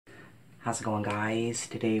How's it going, guys?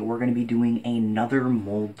 Today we're going to be doing another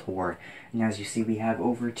mold tour. And as you see, we have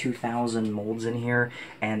over 2,000 molds in here,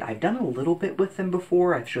 and I've done a little bit with them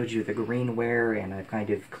before. I've showed you the greenware and I've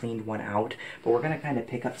kind of cleaned one out, but we're going to kind of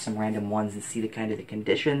pick up some random ones and see the kind of the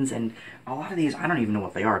conditions. And a lot of these, I don't even know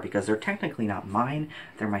what they are because they're technically not mine.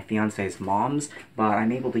 They're my fiance's mom's, but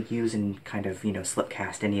I'm able to use and kind of, you know, slip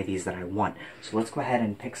cast any of these that I want. So let's go ahead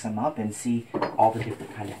and pick some up and see all the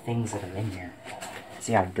different kind of things that are in here.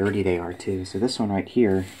 See how dirty they are too. So this one right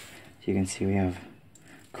here, as you can see, we have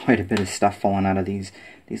quite a bit of stuff falling out of these.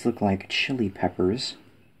 These look like chili peppers.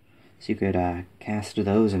 So you could cast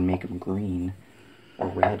those and make them green or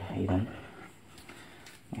red even.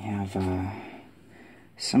 We have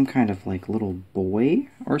some kind of like little boy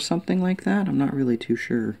or something like that. I'm not really too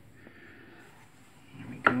sure. There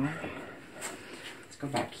we go. Let's go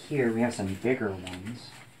back here. We have some bigger ones.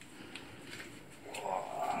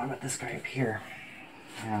 How about this guy up here?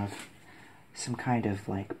 We have some kind of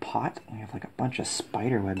like pot. We have like a bunch of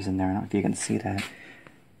spider webs in there. I don't know if you can see that.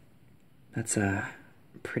 That's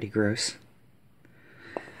pretty gross.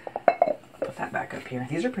 Put that back up here.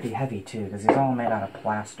 These are pretty heavy too because these are all made out of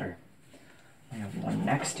plaster. We have one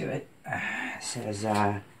next to it. It says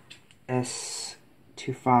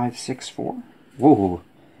𝗕𝗲𝗹𝗹 Whoa.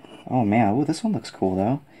 Oh man. Oh, this one looks cool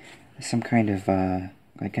though. There's some kind of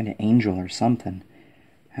like kind of angel or something.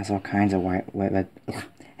 It has all kinds of it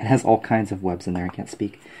has all kinds of webs in there. I can't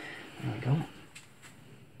speak. There we go.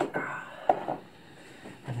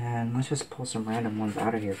 And then let's just pull some random ones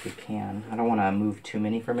out of here if we can. I don't want to move too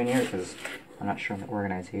many from in here because I'm not sure on the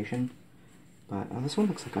organization. But this one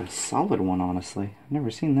looks like a solid one, honestly. I've never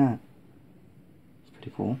seen that. It's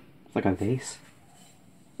pretty cool. It's like a vase.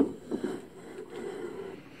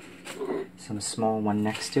 Some small one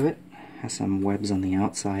next to it. Has some webs on the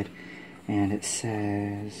outside. And it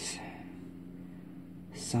says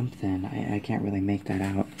something. I can't really make that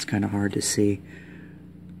out. It's kind of hard to see.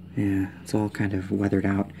 Yeah, it's all kind of weathered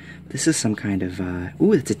out. This is some kind of,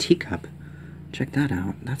 ooh, it's a teacup. Check that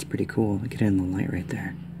out. That's pretty cool. Look at it in the light right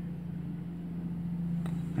there.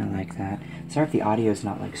 I like that. Sorry if the audio is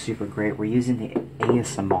not like super great. We're using the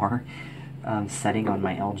ASMR setting on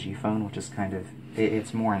my LG phone, which is kind of,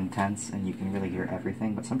 it's more intense and you can really hear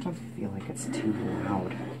everything, but sometimes I feel like it's too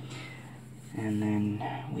loud. And then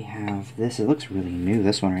we have this. It looks really new,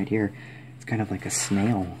 this one right here. It's kind of like a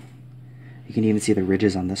snail. You can even see the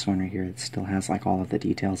ridges on this one right here. It still has like all of the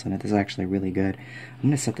details in it. This is actually really good. I'm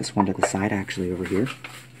going to set this one to the side actually over here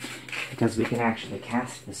because we can actually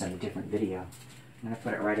cast this in a different video. I'm going to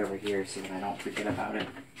put it right over here so that I don't forget about it.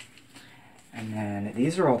 And then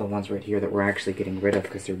these are all the ones right here that we're actually getting rid of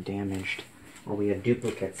because they're damaged. Or we have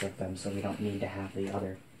duplicates of them, so we don't need to have the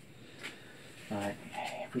other. But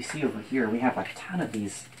if we see over here, we have a ton of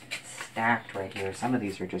these stacked right here. Some of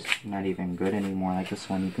these are just not even good anymore. Like this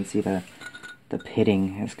one, you can see the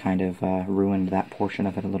pitting has kind of ruined that portion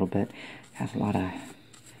of it a little bit. It has a lot of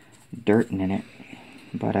dirt in it.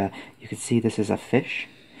 But you can see this is a fish.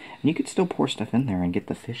 And you could still pour stuff in there and get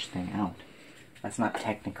the fish thing out. That's not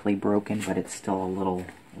technically broken, but it's still a little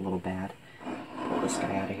bad. Pull this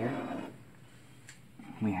guy out of here.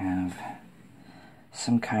 We have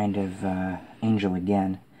some kind of angel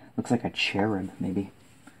again. Looks like a cherub, maybe.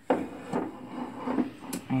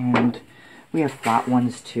 And we have flat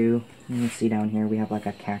ones too. You can see down here we have like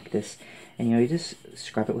a cactus. And you know, you just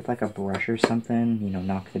scrub it with like a brush or something, you know,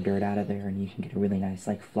 knock the dirt out of there and you can get a really nice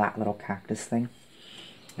like flat little cactus thing.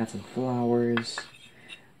 Got some flowers.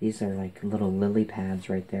 These are like little lily pads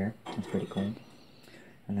right there. That's pretty cool.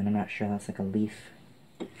 And then I'm not sure, that's like a leaf.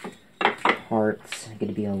 Hearts, it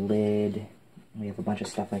could be a lid. We have a bunch of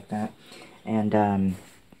stuff like that. And, I'm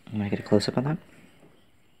going to get a close-up on that.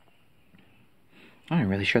 I'm not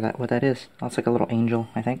really sure what that is. That's like a little angel,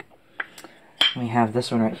 I think. We have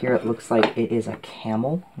this one right here. It looks like it is a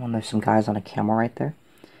camel. Well, there's some guys on a camel right there.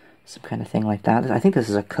 Some kind of thing like that. I think this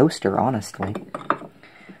is a coaster, honestly.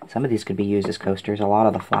 Some of these could be used as coasters. A lot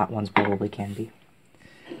of the flat ones probably can be.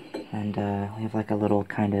 And, we have like a little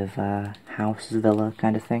kind of, house villa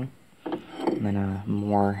kind of thing. And then a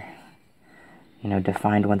more, you know,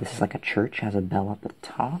 defined one. This is like a church, has a bell at the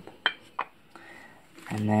top.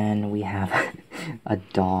 And then we have a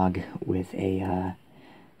dog with a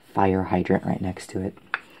fire hydrant right next to it.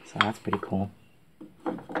 So that's pretty cool.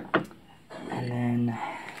 And then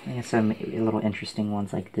we have some little interesting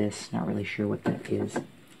ones like this. Not really sure what that is.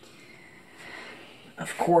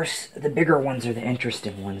 Of course, the bigger ones are the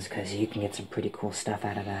interesting ones because you can get some pretty cool stuff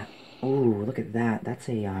out of that. Ooh, look at that. That's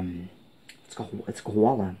a, it's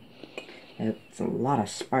koala. It's a lot of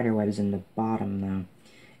spider webs in the bottom, though.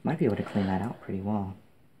 Might be able to clean that out pretty well.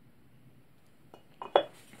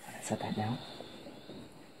 set that down.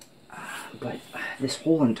 But this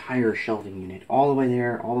whole entire shelving unit, all the way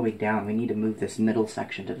there, all the way down, we need to move this middle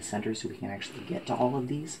section to the center so we can actually get to all of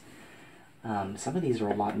these. Some of these are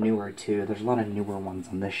a lot newer too. There's a lot of newer ones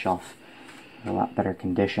on this shelf. They're a lot better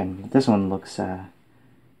condition. This one looks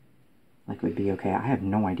like it would be okay. I have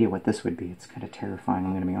no idea what this would be. It's kind of terrifying,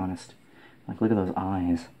 I'm going to be honest. Like, look at those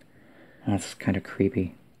eyes. That's kind of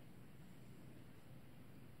creepy.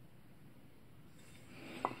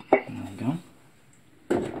 There we go.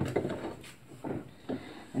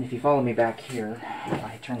 And if you follow me back here,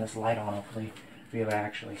 I turn this light on, hopefully you'll be able to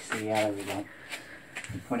actually see. Yeah, there we go.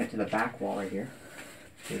 Point it to the back wall right here.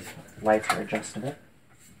 These lights are adjustable.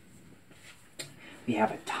 We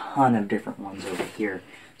have a ton of different ones over here.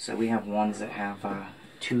 So we have ones that have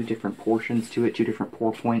 2 different portions to it, 2 different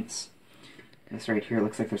pour points. This right here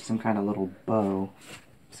looks like there's some kind of little bow,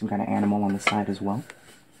 some kind of animal on the side as well.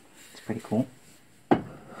 It's pretty cool.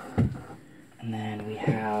 And then we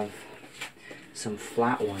have some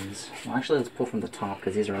flat ones. Well, actually, let's pull from the top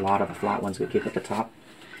because these are a lot of the flat ones we keep at the top.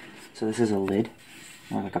 So this is a lid,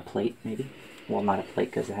 or like a plate, maybe. Well, not a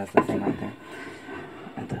plate because it has the thing right there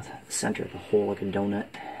at the center of the hole, like a donut.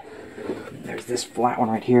 And there's this flat one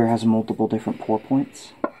right here. It has multiple different pour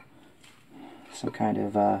points. Some kind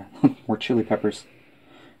of more chili peppers.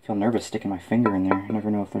 I feel nervous sticking my finger in there. I never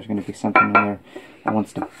know if there's going to be something in there that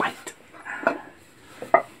wants to bite.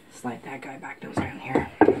 Slide that guy back down here.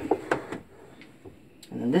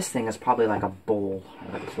 And then this thing is probably like a bowl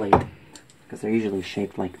or a plate, because they're usually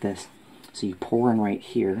shaped like this. So you pour in right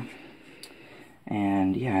here,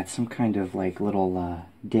 and yeah, it's some kind of like little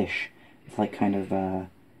dish. It's like kind of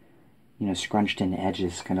you know, scrunched in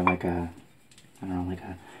edges, kind of like a, I don't know, like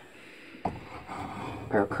a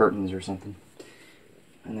pair of curtains or something.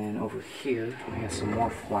 And then over here we have some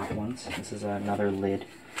more flat ones. This is another lid,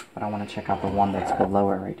 but I want to check out the one that's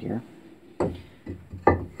below it right here. There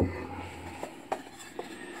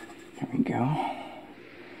we go.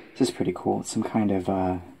 This is pretty cool. It's some kind of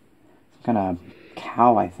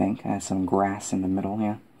cow, I think. It has some grass in the middle,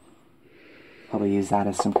 yeah. Probably use that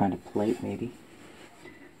as some kind of plate, maybe.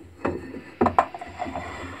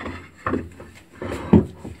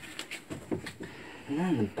 And then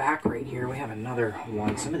in the back right here, we have another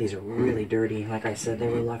one. Some of these are really dirty. Like I said, they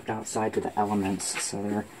were left outside to the elements,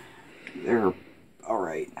 so they're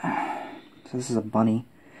alright. So this is a bunny.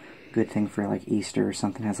 Good thing for like Easter or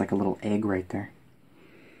something. It has like a little egg right there.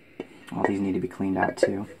 All these need to be cleaned out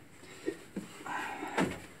too.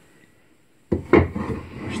 Push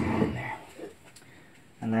that in there.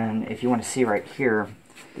 And then if you want to see right here,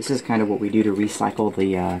 this is kind of what we do to recycle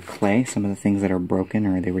the clay. Some of the things that are broken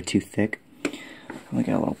or they were too thick. Look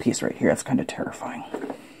at a little piece right here. That's kind of terrifying.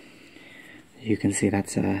 You can see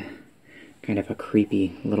that's a kind of a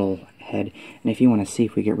creepy little head. And if you want to see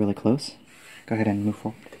if we get really close, go ahead and move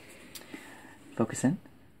forward. Focus in.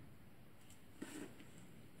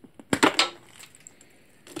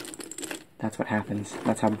 That's what happens.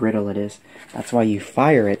 That's how brittle it is. That's why you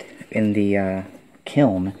fire it in the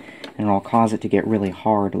kiln, and it'll cause it to get really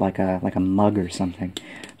hard, like a mug or something.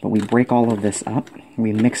 But we break all of this up,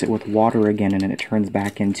 we mix it with water again, and then it turns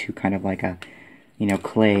back into kind of like a, you know,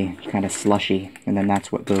 clay, kind of slushy, and then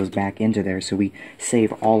that's what goes back into there. So we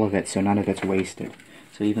save all of it, so none of it's wasted.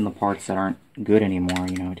 So even the parts that aren't good anymore,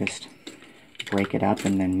 you know, just break it up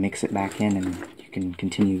and then mix it back in, and you can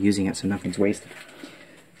continue using it so nothing's wasted.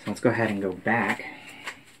 So let's go ahead and go back.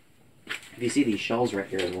 If you see these shelves right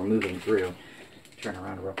here as we're moving through, turn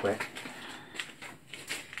around real quick.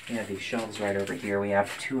 We have these shelves right over here. We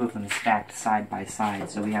have 2 of them stacked side by side.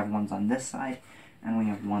 So we have ones on this side, and we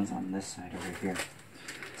have ones on this side over here.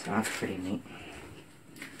 So that's pretty neat.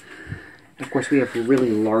 Of course, we have really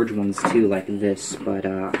large ones too, like this, but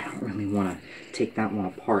I don't really want to take that one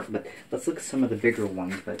apart. But let's look at some of the bigger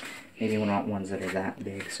ones, but maybe we don't want ones that are that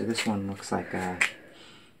big. So this one looks like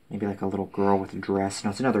maybe like a little girl with a dress. No,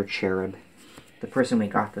 it's another cherub. The person we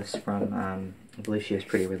got this from, I believe she was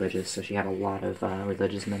pretty religious, so she had a lot of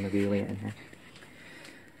religious memorabilia in here.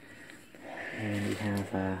 And we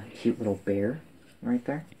have a cute little bear right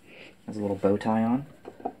there. Has a little bow tie on.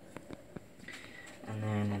 And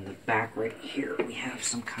then in the back right here, we have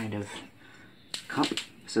some kind of cup.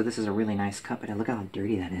 So this is a really nice cup, and look how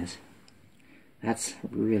dirty that is. That's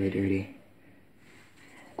really dirty.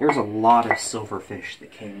 There's a lot of silverfish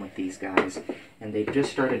that came with these guys, and they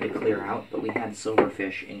just started to clear out, but we had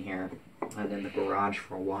silverfish in here and in the garage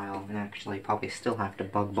for a while, and actually probably still have to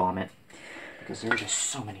bug bomb it because there are just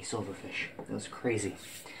so many silverfish. It was crazy.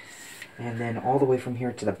 And then all the way from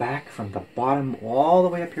here to the back, from the bottom all the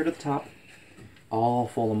way up here to the top, all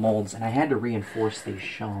full of molds. And I had to reinforce these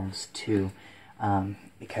shelves too.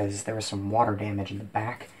 because there was some water damage in the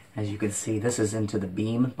back. As you can see, this is into the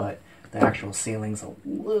beam, but the actual ceiling's a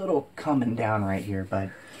little coming down right here, but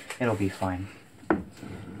it'll be fine. I'm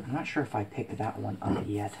not sure if I picked that one up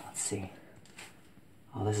yet. Let's see.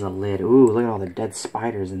 Oh, this is a lid. Ooh, look at all the dead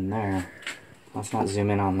spiders in there. Let's not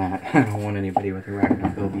zoom in on that. I don't want anybody with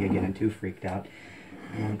arachnophobia getting too freaked out.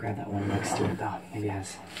 I'm gonna grab that one next to it, though. Maybe it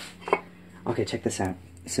has... Okay, check this out.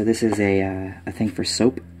 So this is a thing for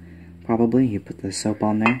soap, probably. You put the soap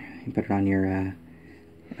on there. You put it on your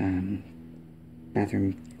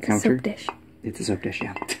bathroom counter. Soap dish. It's a soap dish,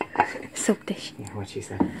 yeah. Soap dish. Yeah, what she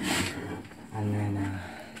said. And then,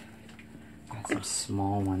 got some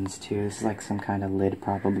small ones, too. This is like some kind of lid,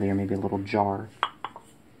 probably, or maybe a little jar.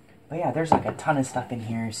 But yeah, there's like a ton of stuff in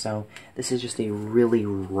here, so this is just a really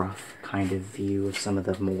rough kind of view of some of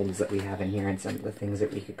the molds that we have in here and some of the things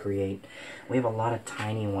that we could create. We have a lot of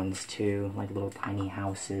tiny ones too, like little tiny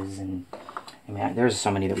houses, and I mean, there's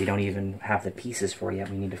so many that we don't even have the pieces for yet.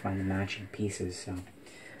 We need to find the matching pieces, so.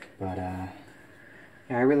 But yeah,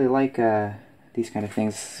 I really like these kind of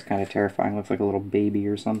things. It's kind of terrifying. Looks like a little baby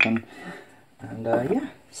or something. And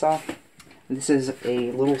yeah, so this is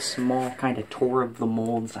a little small kind of tour of the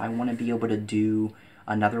molds. I want to be able to do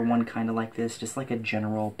another one kind of like this, just like a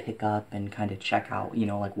general pick up and kind of check out, you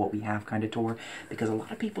know, like what we have kind of tour, because a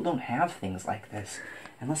lot of people don't have things like this.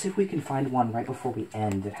 And let's see if we can find one right before we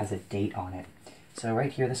end that has a date on it. So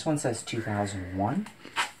right here, this one says 2001,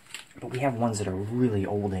 but we have ones that are really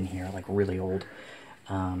old in here, like really old,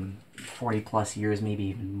 40 plus years, maybe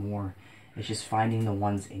even more. It's just finding the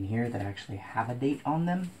ones in here that actually have a date on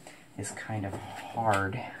them is kind of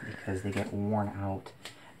hard because they get worn out.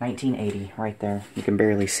 1980 right there. You can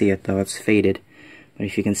barely see it though, it's faded. But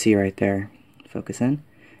if you can see right there, focus in.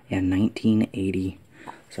 Yeah, 1980.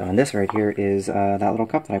 So, and this right here is that little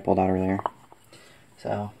cup that I pulled out earlier.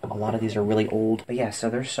 So, a lot of these are really old. But yeah, so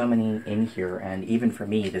there's so many in here, and even for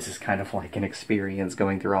me, this is kind of like an experience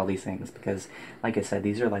going through all these things, because, like I said,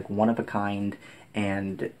 these are like one of a kind,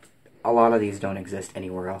 and a lot of these don't exist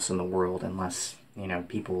anywhere else in the world unless, you know,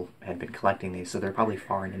 people had been collecting these, so they're probably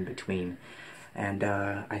far and in between. And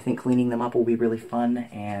I think cleaning them up will be really fun,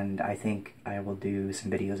 and I think I will do some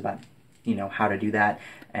videos about, you know, how to do that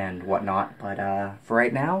and whatnot. But for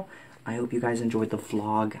right now, I hope you guys enjoyed the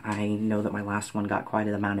vlog. I know that my last one got quite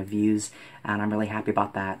an amount of views, and I'm really happy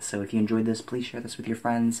about that. So if you enjoyed this, please share this with your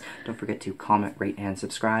friends. Don't forget to comment, rate, and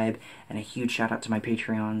subscribe. And a huge shout out to my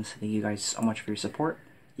Patreons. Thank you guys so much for your support.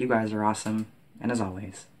 You guys are awesome. And as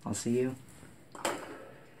always, I'll see you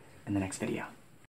in the next video.